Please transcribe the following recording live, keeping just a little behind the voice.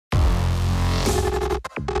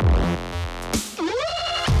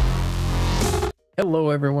Hello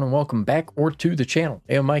everyone and welcome back or to the channel.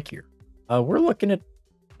 Hey, Mike here. We're looking at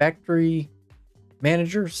Factory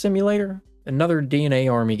Manager Simulator, another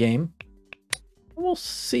DNA Army game. We'll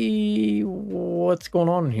see what's going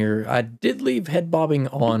on here. I did leave head bobbing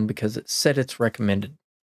on because it said it's recommended.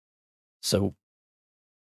 So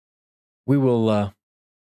we will,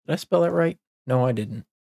 did I spell that right? No, I didn't.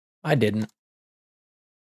 I didn't.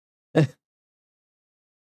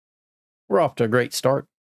 We're off to a great start.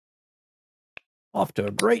 Off to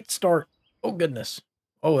a great start. Oh goodness.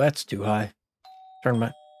 Oh, that's too high. Turn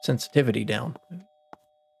my sensitivity down.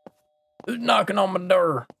 Who's knocking on my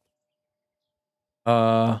door?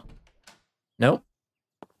 Nope.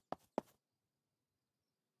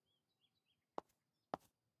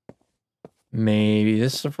 Maybe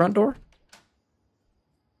this is the front door?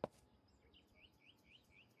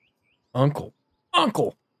 Uncle.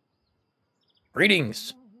 Uncle!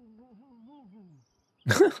 Greetings.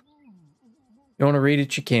 You want to read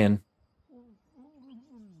it, you can.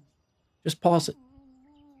 Just pause it.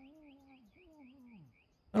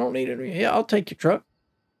 I don't need it. Yeah, I'll take your truck.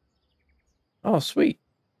 Oh, sweet.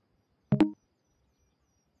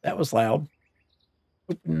 That was loud.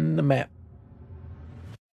 Open the map.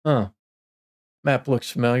 Huh. Map looks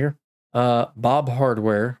familiar. Bob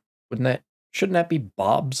Hardware. Shouldn't that be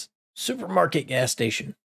Bob's? Supermarket gas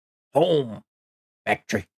station. Home.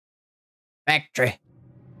 Factory. Factory.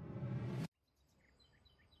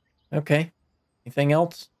 Okay. Anything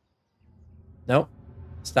else? Nope.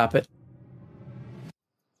 Stop it.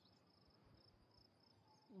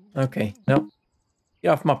 Okay. Nope.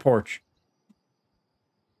 Get off my porch.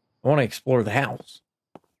 I want to explore the house.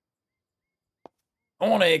 I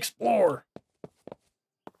want to explore.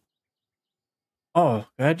 Oh,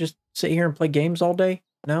 can I just sit here and play games all day?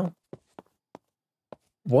 No?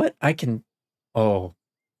 What? I can... Oh.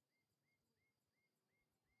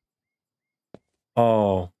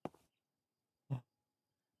 Oh.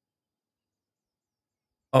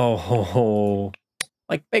 Oh.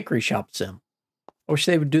 Like Bakery Shop Sim. I wish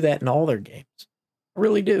they would do that in all their games. I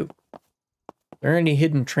really do. Are there any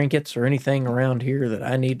hidden trinkets or anything around here that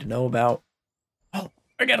I need to know about? Oh,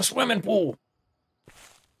 I got a swimming pool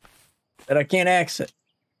that I can't access.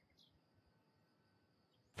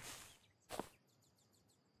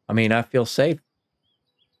 I mean, I feel safe.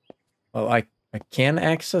 Well, I can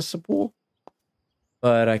access the pool,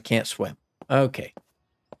 but I can't swim. Okay.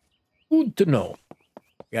 Good to know.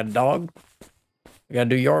 Got a dog? I gotta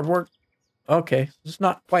do yard work? Okay. It's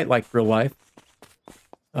not quite like real life.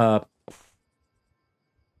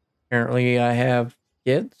 Apparently I have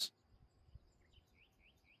kids.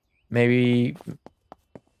 Maybe.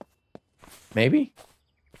 I mean,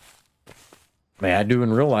 I do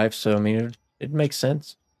in real life, so I mean, it makes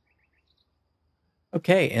sense.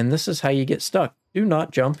 Okay, and this is how you get stuck. Do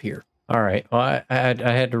not jump here. All right, well, I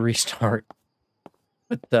had to restart.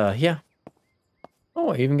 But, yeah.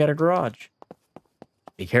 Oh, I even got a garage.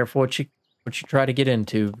 Be careful what you try to get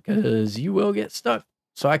into, because you will get stuck.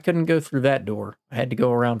 So I couldn't go through that door. I had to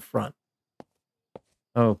go around front.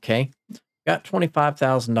 Okay. Got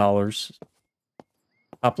 $25,000.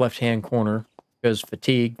 Top left-hand corner goes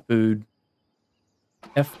fatigue, food.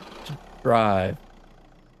 F to drive.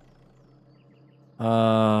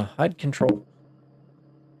 Hide control.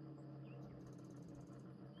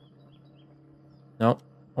 Nope.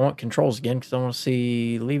 I want controls again because I want to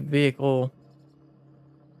see leave vehicle.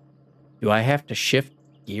 Do I have to shift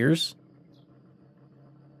gears?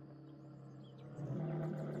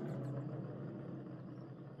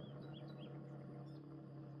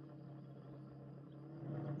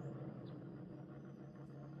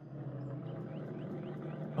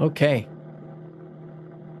 Okay.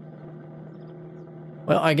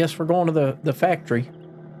 Well, I guess we're going to the factory.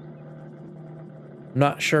 I'm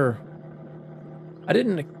not sure. I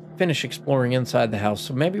didn't finish exploring inside the house,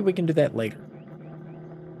 so maybe we can do that later.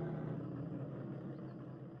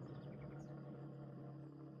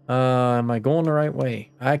 Am I going the right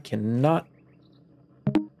way? I cannot.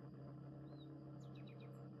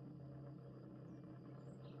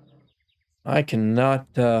 I cannot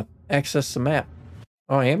access the map.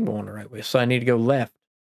 Oh, I am going the right way, so I need to go left.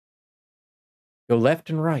 Go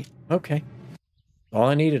left and right. Okay. All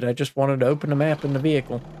I needed. I just wanted to open the map in the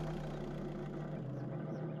vehicle.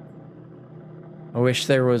 I wish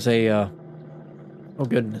there was a, oh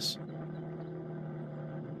goodness.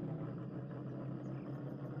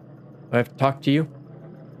 Do I have to talk to you?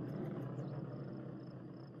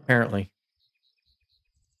 Apparently.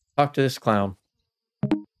 Talk to this clown.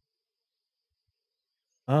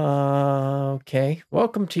 Okay.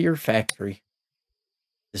 Welcome to your factory.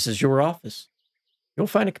 This is your office. You'll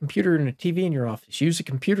find a computer and a TV in your office. Use a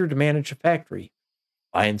computer to manage a factory.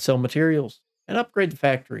 buy and sell materials, and upgrade the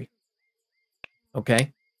factory.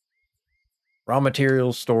 Okay. Raw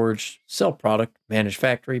materials, storage, sell product, manage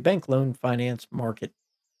factory, bank loan, finance, market,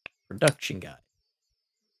 production guide.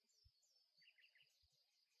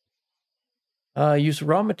 Use the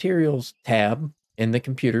raw materials tab in the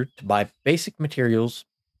computer to buy basic materials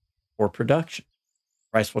for production.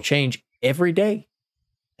 Price will change every day,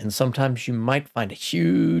 and sometimes you might find a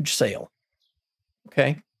huge sale.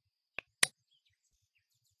 Okay.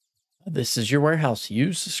 This is your warehouse.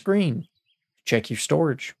 Use the screen to check your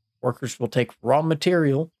storage. Workers will take raw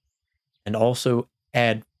material and also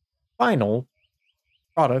add final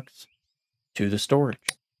products to the storage.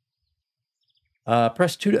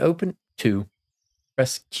 Press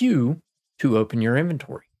Q to open your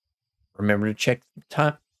inventory. Remember to check the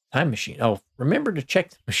time machine. Oh, remember to check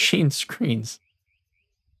the machine screens.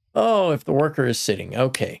 Oh, if the worker is sitting.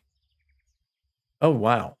 Okay. Oh,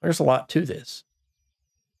 wow. There's a lot to this.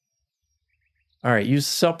 All right. Use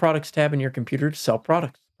the Sell Products tab in your computer to sell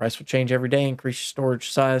products. Price will change every day. Increase your storage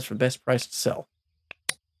size for the best price to sell.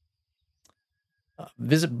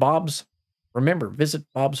 Visit Bob's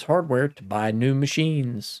Hardware to buy new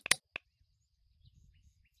machines.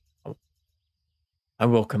 I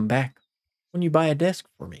will come back when you buy a desk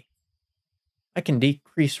for me. I can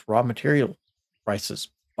decrease raw material prices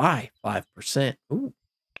by 5%. Ooh.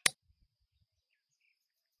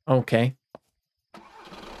 Okay.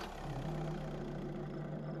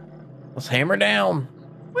 Let's hammer down.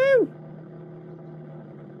 Woo!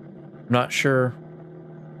 I'm not sure.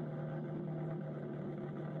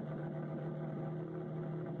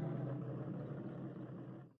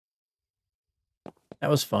 That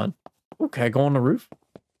was fun. Okay, go on the roof.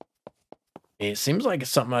 It seems like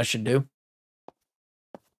it's something I should do.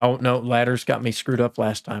 Oh, no, ladders got me screwed up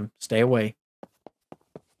last time. Stay away.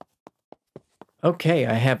 Okay,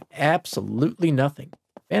 I have absolutely nothing.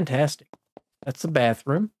 Fantastic. That's the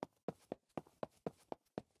bathroom.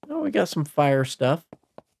 Oh, we got some fire stuff.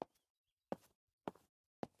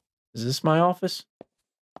 Is this my office?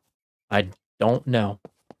 I don't know.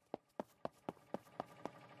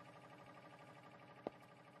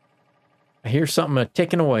 I hear something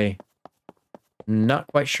ticking away. Not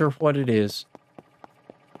quite sure what it is.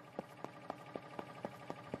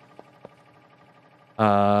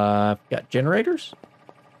 I've got generators.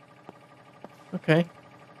 Okay.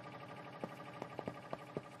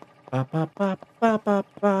 Ba, ba, ba, ba, ba,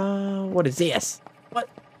 ba. What is this? What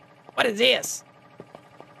is this?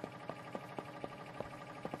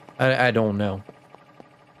 I don't know.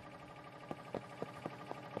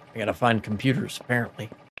 I gotta find computers, apparently.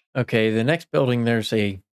 Okay, the next building, there's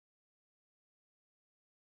a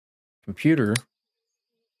computer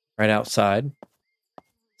right outside. It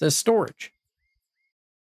says storage.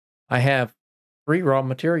 I have 3 raw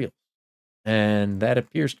materials, and that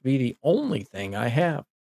appears to be the only thing I have.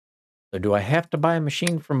 So do I have to buy a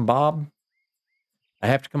machine from Bob? I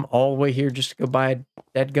have to come all the way here just to go buy a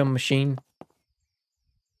dadgum machine?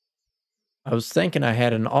 I was thinking I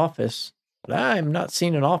had an office, but I'm not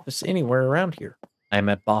seeing an office anywhere around here. I'm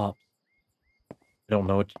at Bob's. I don't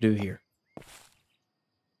know what to do here.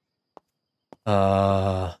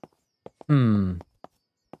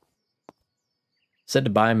 Said to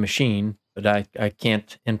buy a machine, but I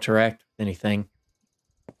can't interact with anything.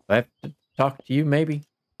 I have to talk to you, maybe.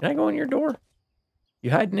 Can I go in your door?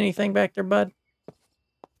 You hiding anything back there, bud?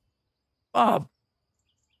 Bob.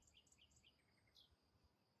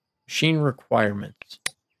 Machine requirements.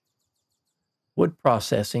 Wood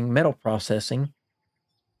processing, metal processing.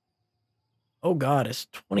 Oh, God, it's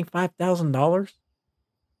 $25,000?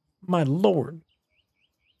 My Lord.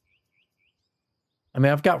 I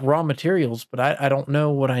mean, I've got raw materials, but I don't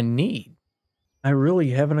know what I need. I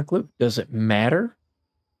really haven't a clue. Does it matter?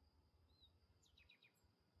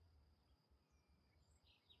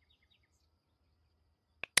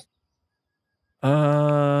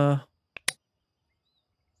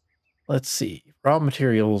 Let's see. Raw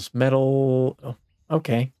materials, metal. Oh,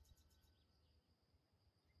 okay.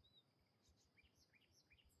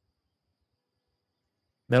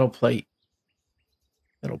 Metal plate,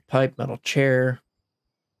 metal pipe, metal chair.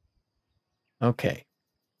 Okay.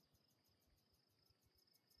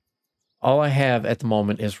 All I have at the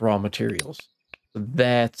moment is raw materials. So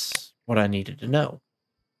that's what I needed to know.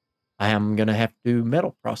 I am going to have to do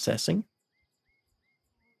metal processing.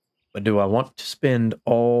 But do I want to spend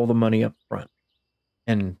all the money up front?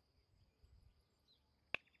 And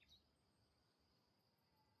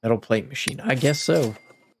metal plate machine. I guess so.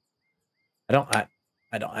 I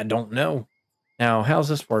don't know. Now, how's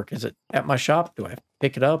this work? Is it at my shop? Do I have to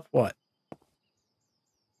pick it up? What?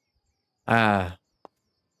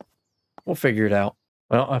 We'll figure it out.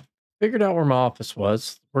 Well, I figured out where my office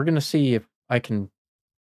was. We're going to see if I can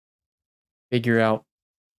figure out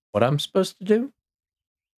what I'm supposed to do,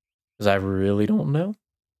 because I really don't know.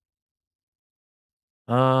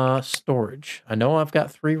 Storage. I know I've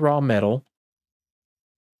got 3 raw metal.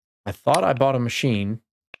 I thought I bought a machine.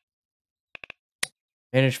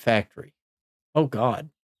 Manage factory. Oh, God.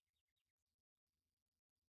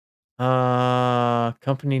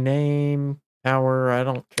 Company name, power. I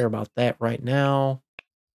don't care about that right now.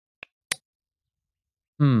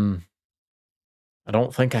 I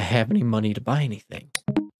don't think I have any money to buy anything.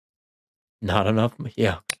 Not enough.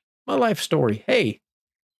 Yeah. My life story. Hey,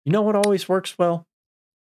 you know what always works well?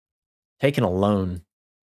 Taking a loan.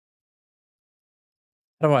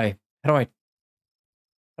 How do I, how do I,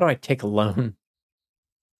 how do I take a loan?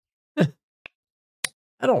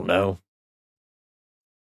 I don't know.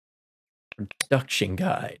 Production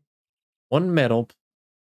guide. 1 metal.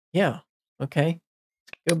 Yeah. Okay.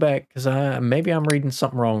 Go back, because maybe I'm reading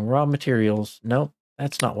something wrong. Raw materials. Nope.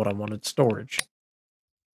 That's not what I wanted. Storage.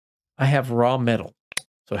 I have raw metal.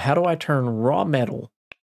 So how do I turn raw metal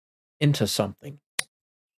into something?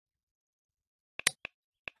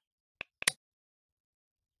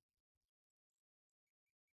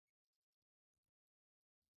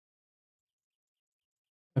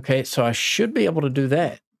 Okay, so I should be able to do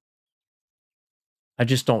that. I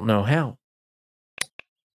just don't know how.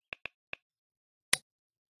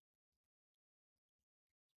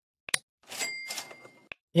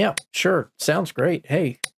 Yeah, sure. Sounds great.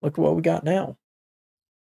 Hey, look at what we got now.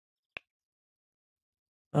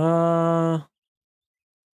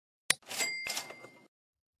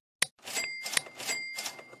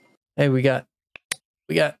 Hey, we got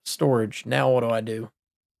storage. Now what do I do?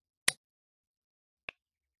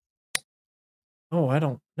 Oh, I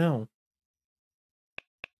don't know.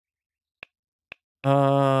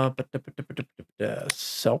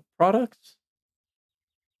 Sell products?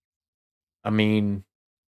 I mean,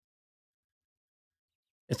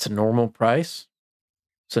 it's a normal price.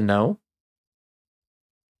 So no.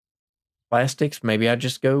 Plastics, maybe I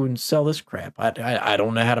just go and sell this crap. I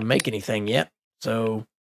don't know how to make anything yet. So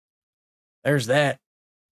there's that.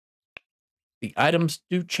 The items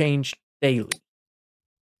do change daily.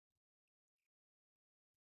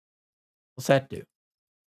 What's that do?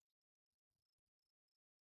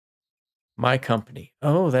 My company.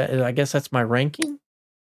 Oh, I guess that's my ranking?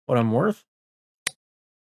 What I'm worth?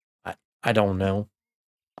 I don't know.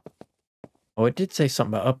 Oh, it did say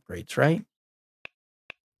something about upgrades, right?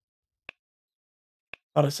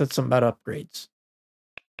 Thought it said something about upgrades.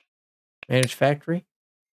 Manage factory.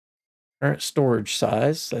 Current storage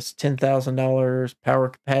size. That's $10,000. Power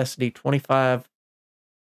capacity 25.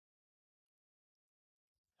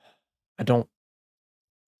 I don't.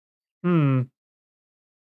 Hmm.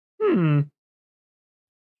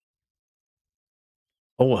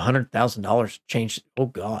 Oh, $100,000 changed. Oh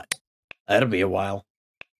God, that'll be a while.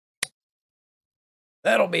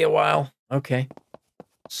 That'll be a while. Okay.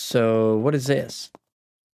 So what is this?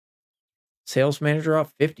 Sales manager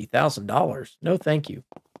off $50,000. No, thank you.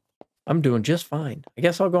 I'm doing just fine. I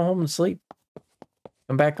guess I'll go home and sleep.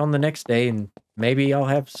 Come back on the next day and maybe I'll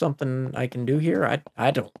have something I can do here.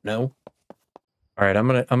 I don't know. All right, I'm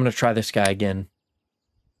gonna try this guy again.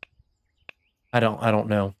 I don't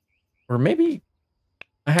know. Or maybe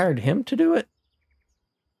I hired him to do it.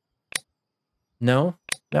 No,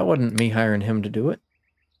 that wasn't me hiring him to do it.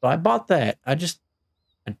 So I bought that. I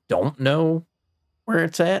don't know where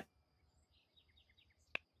it's at.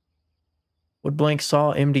 Wood blank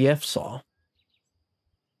saw, MDF saw.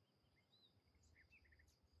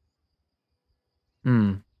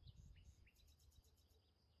 I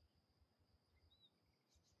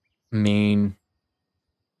mean,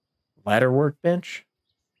 ladder workbench.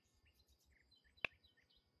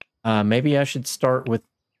 Maybe I should start with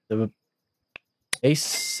the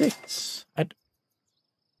basics. I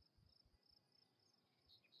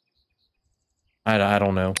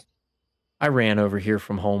don't know. I ran over here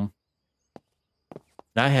from home.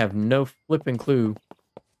 I have no flipping clue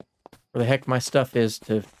where the heck my stuff is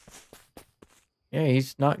to... Yeah,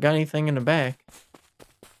 he's not got anything in the back.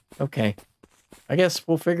 Okay. I guess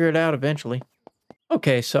we'll figure it out eventually.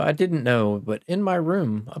 Okay, so I didn't know, but in my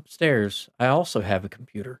room upstairs, I also have a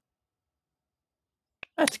computer.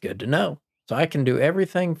 That's good to know. So I can do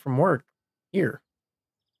everything from work here.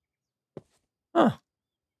 Huh.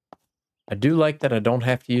 I do like that I don't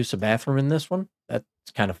have to use a bathroom in this one. That's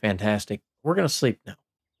kind of fantastic. We're going to sleep now.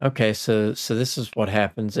 Okay, so this is what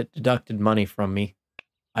happens. It deducted money from me.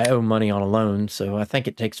 I owe money on a loan, so I think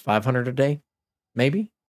it takes $500 a day,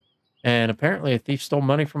 maybe. And apparently a thief stole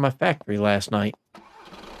money from my factory last night.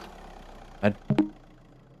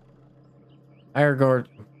 Hire guard.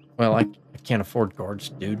 Well, I can't afford guards,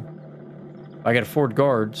 dude. If I could afford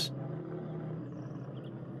guards.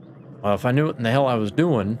 Well, if I knew what in the hell I was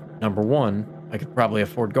doing, number one, I could probably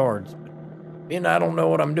afford guards. But being I don't know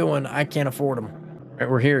what I'm doing, I can't afford them. All right,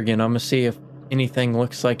 we're here again. I'm going to see if anything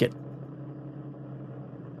looks like it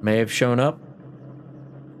may have shown up.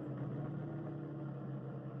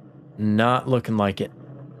 Not looking like it.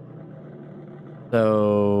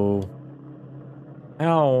 So,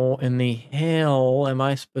 how in the hell am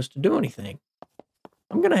I supposed to do anything?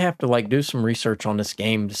 I'm going to have to, like, do some research on this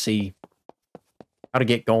game to see how to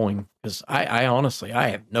get going. Because I honestly, I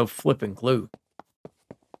have no flipping clue.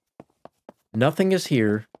 Nothing is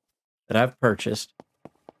here that I've purchased.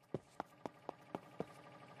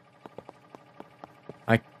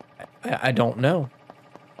 I don't know.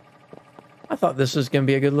 I thought this was going to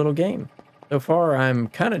be a good little game. So far, I'm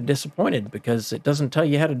kind of disappointed because it doesn't tell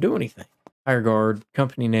you how to do anything. Hire guard,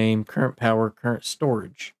 company name, current power, current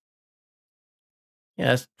storage. Yeah,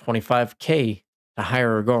 that's 25K to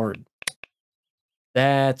hire a guard.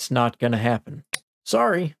 That's not going to happen.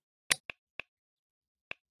 Sorry.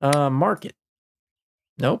 Market.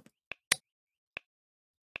 Nope.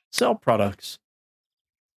 Sell products.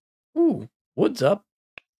 Ooh, wood's up.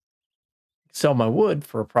 Sell my wood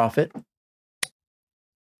for a profit.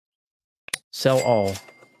 Sell all.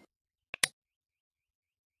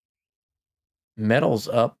 Metal's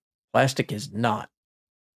up. Plastic is not.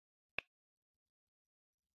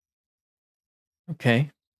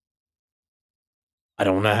 Okay. I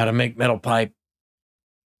don't know how to make metal pipe.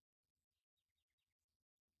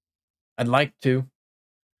 I'd like to.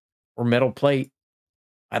 Or metal plate.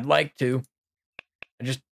 I'd like to. I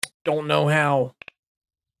just don't know how.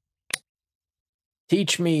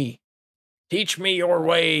 Teach me. Teach me your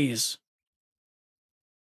ways.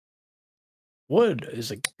 Wood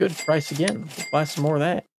is a good price again. Let's buy some more of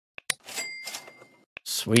that.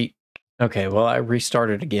 Sweet. Okay, well, I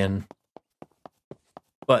restarted again.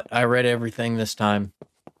 But I read everything this time.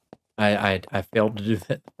 I failed to do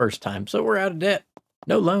that the first time, so we're out of debt.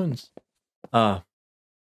 No loans.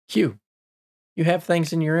 Q. You have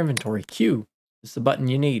things in your inventory. Q is the button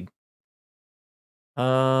you need.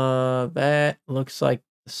 That looks like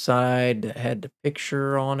the side that had the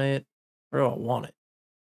picture on it. Where do I want it?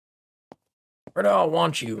 Where do I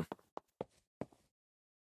want you?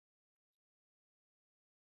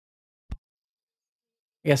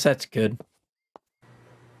 I guess that's good.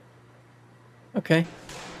 Okay.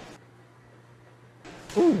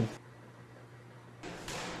 Ooh.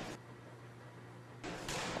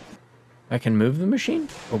 I can move the machine?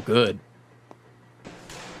 Oh, good.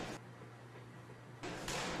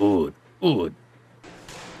 Good. Good.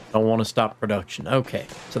 Don't want to stop production. Okay.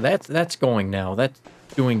 So that's going now. That's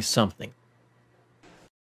doing something.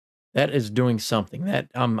 That is doing something. That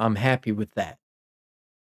I'm happy with that.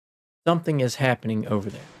 Something is happening over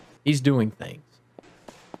there. He's doing things.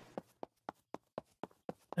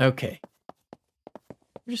 Okay.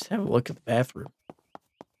 Just have a look at the bathroom.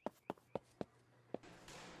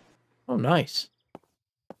 Oh, nice.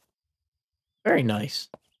 Very nice.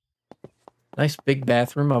 Nice big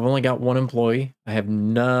bathroom. I've only got one employee. I have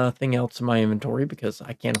nothing else in my inventory because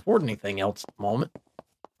I can't afford anything else at the moment.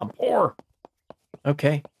 I'm poor.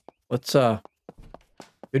 Okay. Let's go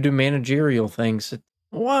do managerial things.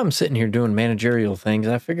 While I'm sitting here doing managerial things,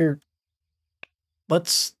 I figured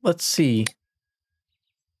let's see.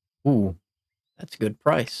 Ooh, that's a good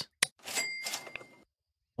price.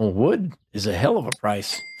 Well, wood is a hell of a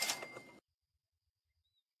price.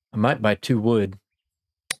 I might buy 2 wood.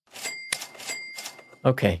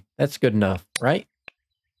 Okay, that's good enough, right?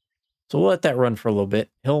 So we'll let that run for a little bit.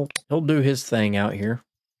 He'll do his thing out here.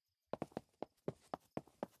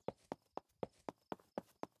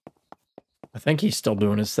 I think he's still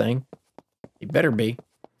doing his thing. He better be.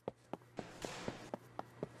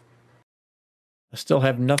 I still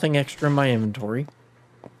have nothing extra in my inventory.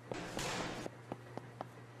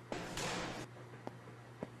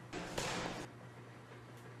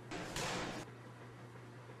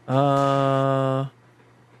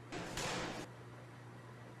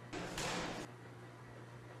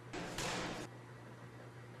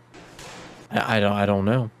 I don't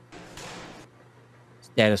know.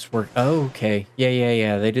 Status work. Oh, okay.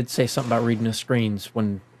 Yeah. They did say something about reading the screens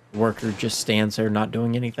when the worker just stands there not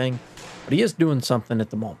doing anything. But he is doing something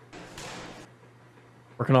at the moment.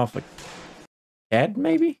 Working off a CAD,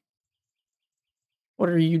 maybe? What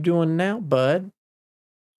are you doing now, bud?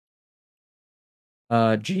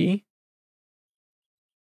 G?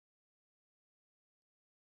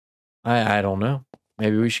 I don't know.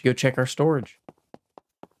 Maybe we should go check our storage.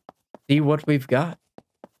 See what we've got.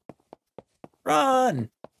 Run!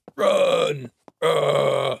 Run!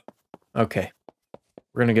 Okay.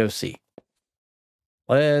 We're going to go see.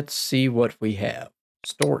 Let's see what we have.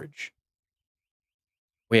 Storage.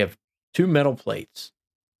 We have 2 metal plates.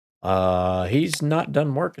 He's not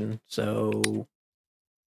done working, so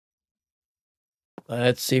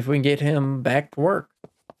let's see if we can get him back to work.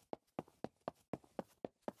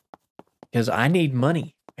 Because I need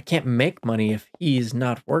money. I can't make money if he's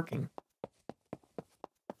not working.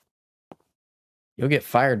 You'll get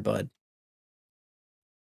fired, bud.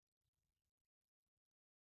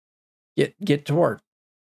 Get to work.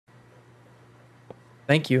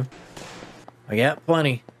 Thank you. I got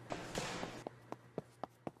plenty.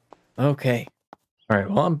 Okay. All right,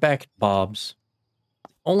 well, I'm back at Bob's. The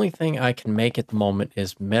only thing I can make at the moment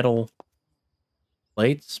is metal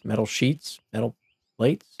plates, metal sheets, metal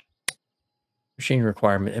plates. Machine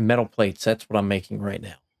requirement, and metal plates. That's what I'm making right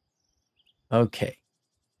now. Okay.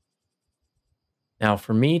 Now,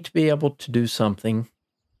 for me to be able to do something,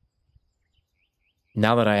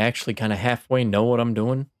 now that I actually kind of halfway know what I'm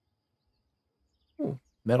doing. Ooh,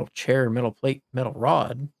 metal chair, metal plate, metal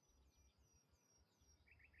rod.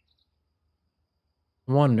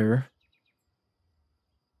 Wonder.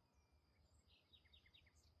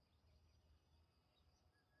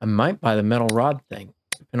 I might buy the metal rod thing,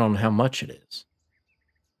 depending on how much it is.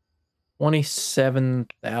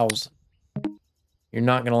 27,000. You're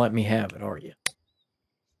not going to let me have it, are you?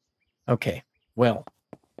 Okay, well,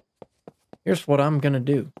 here's what I'm going to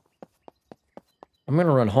do. I'm going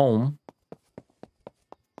to run home.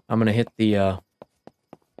 I'm going to hit the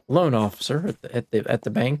loan officer at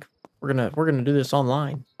the bank. We're gonna do this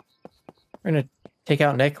online. We're gonna take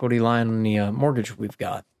out an equity line on the mortgage we've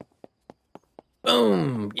got.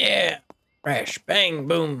 Boom, yeah, crash, bang,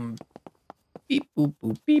 boom, beep, boop,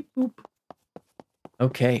 boop, beep, boop.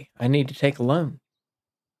 Okay, I need to take a loan.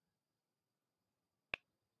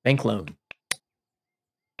 Bank loan.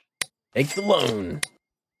 Take the loan.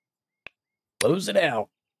 Close it out.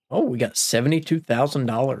 Oh, we got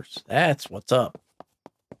 $72,000. That's what's up.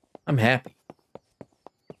 I'm happy.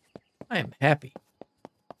 I am happy.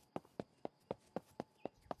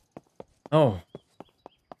 Oh.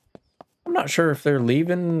 I'm not sure if they're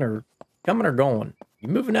leaving or coming or going. You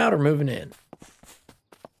moving out or moving in?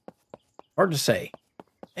 Hard to say.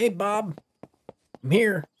 Hey, Bob. I'm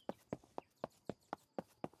here.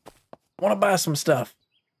 Want to buy some stuff.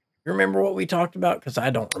 You remember what we talked about? Because I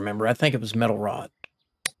don't remember. I think it was metal rod.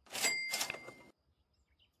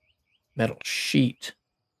 Metal sheet.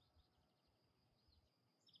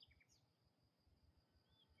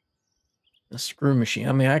 A screw machine.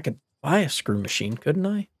 I mean, I could buy a screw machine, couldn't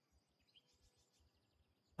I?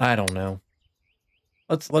 I don't know.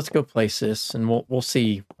 Let's go place this and we'll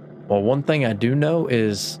see. Well, one thing I do know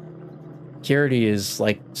is security is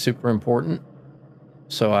like super important.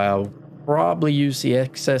 So I'll probably use the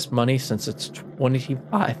excess money since it's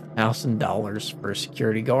 $25,000 for a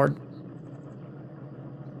security guard.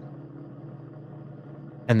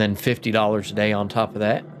 And then $50 a day on top of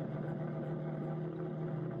that.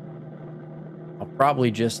 I'll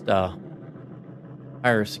probably just hire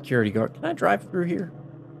a security guard. Can I drive through here?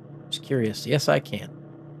 Just curious. Yes, I can.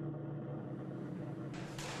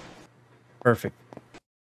 Perfect.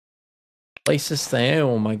 Place this thing.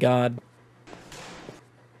 Oh my God.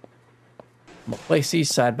 I'm gonna place these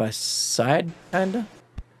side by side, kinda.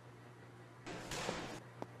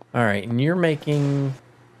 All right, and you're making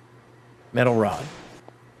metal rod.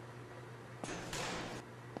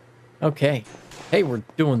 Okay. Hey, we're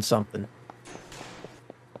doing something.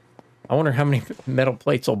 I wonder how many metal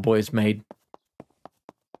plates old boy's made.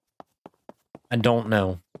 I don't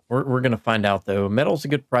know. We're gonna find out though. Metal's a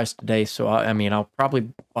good price today, so I mean, I'll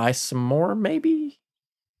probably buy some more, maybe.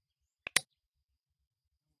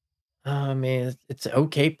 I mean, it's an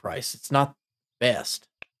okay price. It's not the best.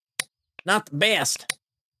 Not the best.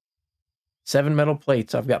 7 metal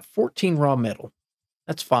plates. I've got 14 raw metal.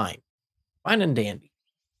 That's fine. Fine and dandy.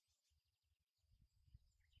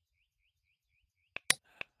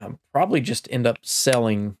 I'll probably just end up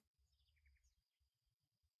selling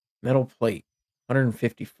metal plate,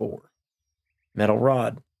 154. Metal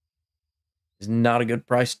rod is not a good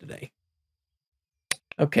price today.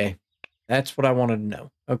 Okay, that's what I wanted to know.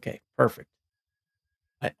 Okay, perfect.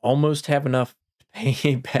 I almost have enough to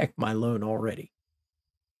pay back my loan already.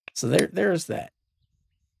 So there's that.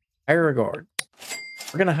 Hire a guard.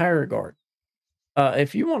 We're going to hire a guard.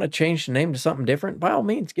 If you want to change the name to something different, by all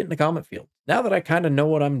means, get in the comment field. Now that I kind of know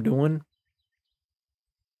what I'm doing,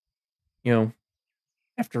 you know,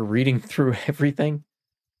 after reading through everything,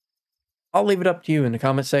 I'll leave it up to you in the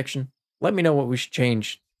comment section. Let me know what we should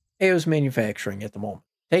change AO's manufacturing at the moment.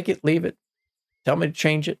 Take it, leave it, tell me to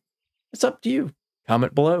change it. It's up to you.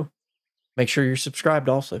 Comment below. Make sure you're subscribed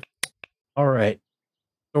also. All right.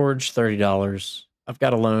 Storage, $30. I've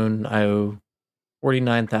got a loan. I owe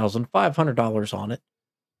 $49,500 on it.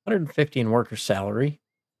 $150 in worker's salary.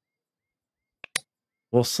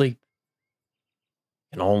 We'll sleep.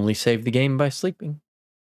 Can only save the game by sleeping.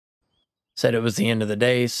 Said it was the end of the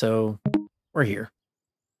day, so we're here.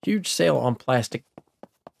 Huge sale on plastic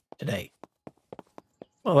today.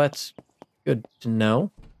 Well, that's good to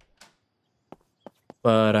know.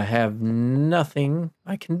 But I have nothing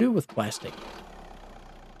I can do with plastic.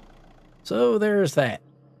 So there's that.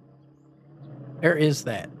 There is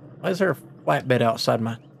that. Why is there a flatbed outside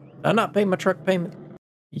my... Did I not pay my truck payment?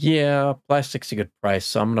 Yeah, plastic's a good price,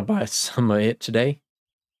 so I'm going to buy some of it today.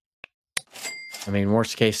 I mean,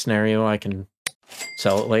 worst case scenario, I can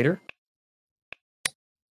sell it later. I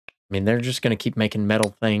mean, they're just going to keep making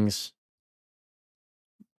metal things.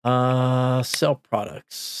 Sell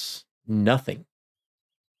products. Nothing.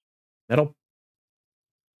 Metal.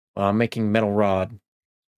 Well, I'm making metal rod.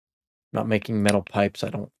 Not making metal pipes, I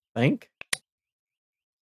don't think.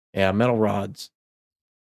 Yeah, metal rods.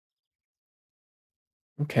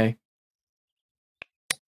 Okay.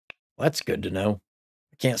 Well, that's good to know.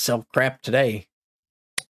 I can't sell crap today.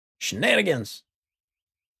 Shenanigans.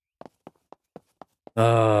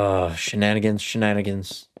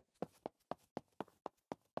 Shenanigans.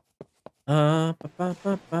 About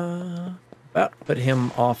to put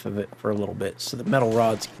him off of it for a little bit so the metal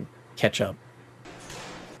rods can catch up.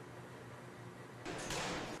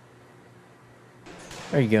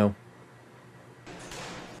 There you go.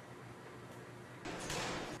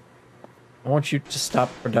 I want you to stop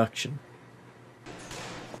production.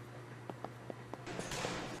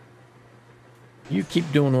 You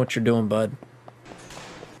keep doing what you're doing, bud.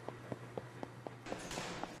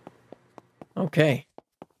 Okay.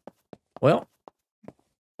 Well,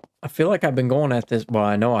 I feel like I've been going at this. Well,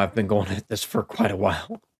 I know I've been going at this for quite a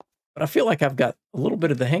while, but I feel like I've got a little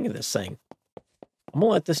bit of the hang of this thing. I'm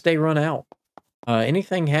gonna let this day run out.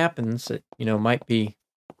 Anything happens that, might be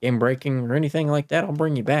game breaking or anything like that, I'll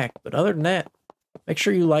bring you back. But other than that, make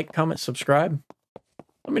sure you like, comment, subscribe.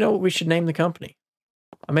 Let me know what we should name the company.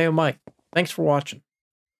 I'm AO Mike. Thanks for watching.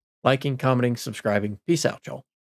 Liking, commenting, subscribing. Peace out, y'all.